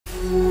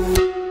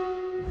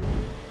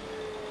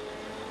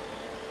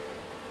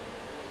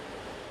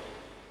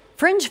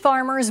French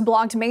farmers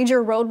blocked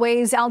major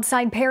roadways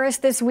outside Paris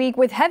this week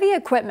with heavy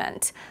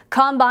equipment.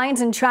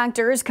 Combines and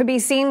tractors could be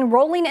seen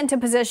rolling into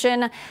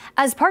position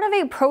as part of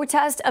a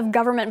protest of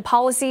government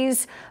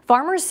policies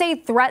farmers say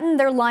threaten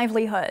their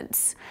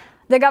livelihoods.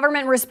 The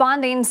government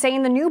responding,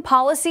 saying the new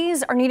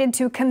policies are needed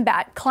to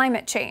combat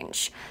climate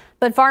change.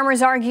 But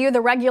farmers argue the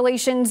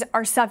regulations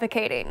are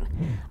suffocating.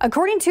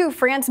 According to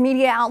France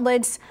media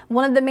outlets,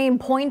 one of the main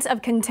points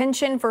of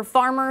contention for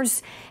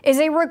farmers is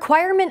a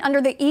requirement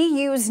under the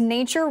EU's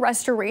nature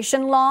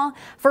restoration law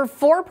for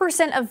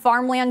 4% of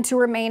farmland to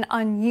remain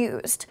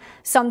unused,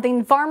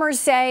 something farmers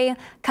say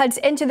cuts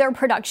into their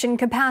production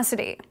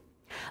capacity.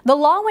 The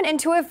law went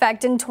into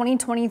effect in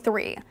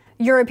 2023.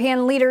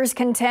 European leaders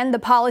contend the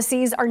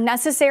policies are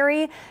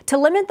necessary to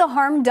limit the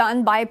harm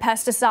done by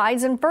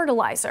pesticides and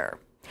fertilizer.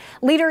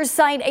 Leaders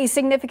cite a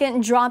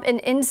significant drop in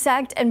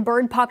insect and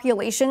bird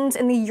populations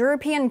in the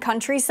European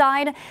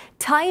countryside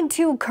tied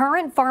to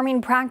current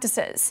farming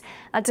practices.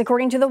 That's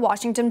according to the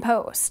Washington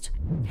Post.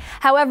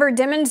 However,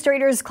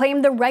 demonstrators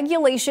claim the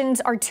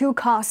regulations are too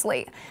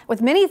costly,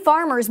 with many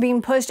farmers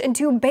being pushed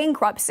into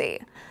bankruptcy.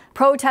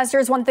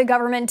 Protesters want the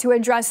government to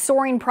address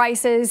soaring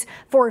prices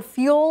for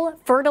fuel,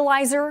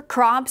 fertilizer,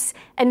 crops,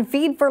 and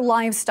feed for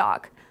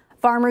livestock.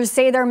 Farmers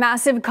say their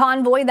massive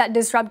convoy that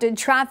disrupted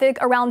traffic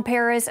around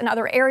Paris and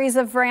other areas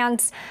of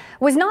France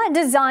was not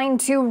designed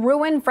to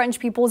ruin French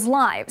people's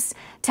lives,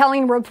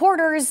 telling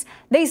reporters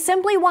they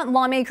simply want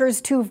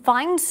lawmakers to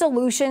find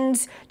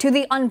solutions to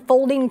the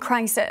unfolding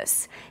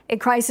crisis, a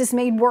crisis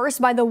made worse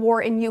by the war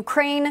in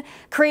Ukraine,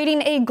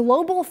 creating a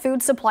global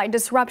food supply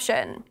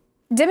disruption.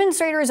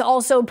 Demonstrators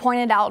also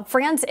pointed out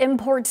France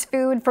imports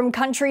food from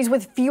countries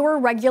with fewer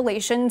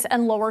regulations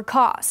and lower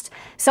cost,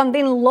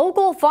 something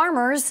local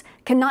farmers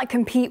cannot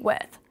compete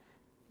with.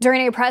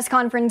 During a press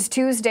conference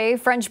Tuesday,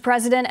 French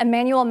President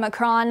Emmanuel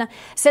Macron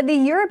said the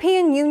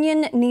European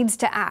Union needs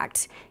to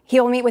act.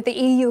 He'll meet with the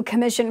EU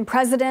Commission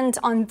President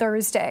on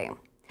Thursday.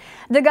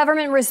 The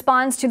government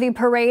response to the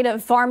parade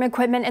of farm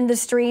equipment in the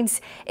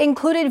streets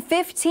included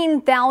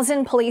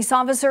 15,000 police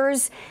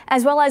officers,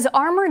 as well as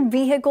armored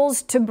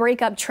vehicles to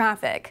break up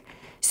traffic.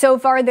 So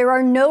far, there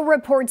are no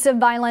reports of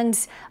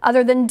violence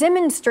other than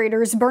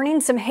demonstrators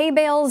burning some hay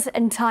bales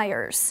and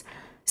tires.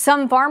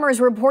 Some farmers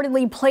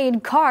reportedly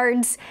played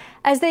cards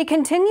as they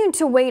continued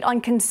to wait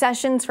on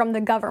concessions from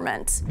the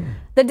government.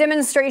 The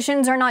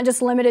demonstrations are not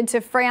just limited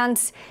to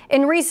France.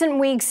 In recent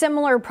weeks,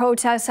 similar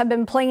protests have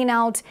been playing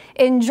out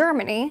in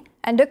Germany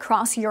and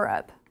across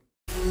Europe.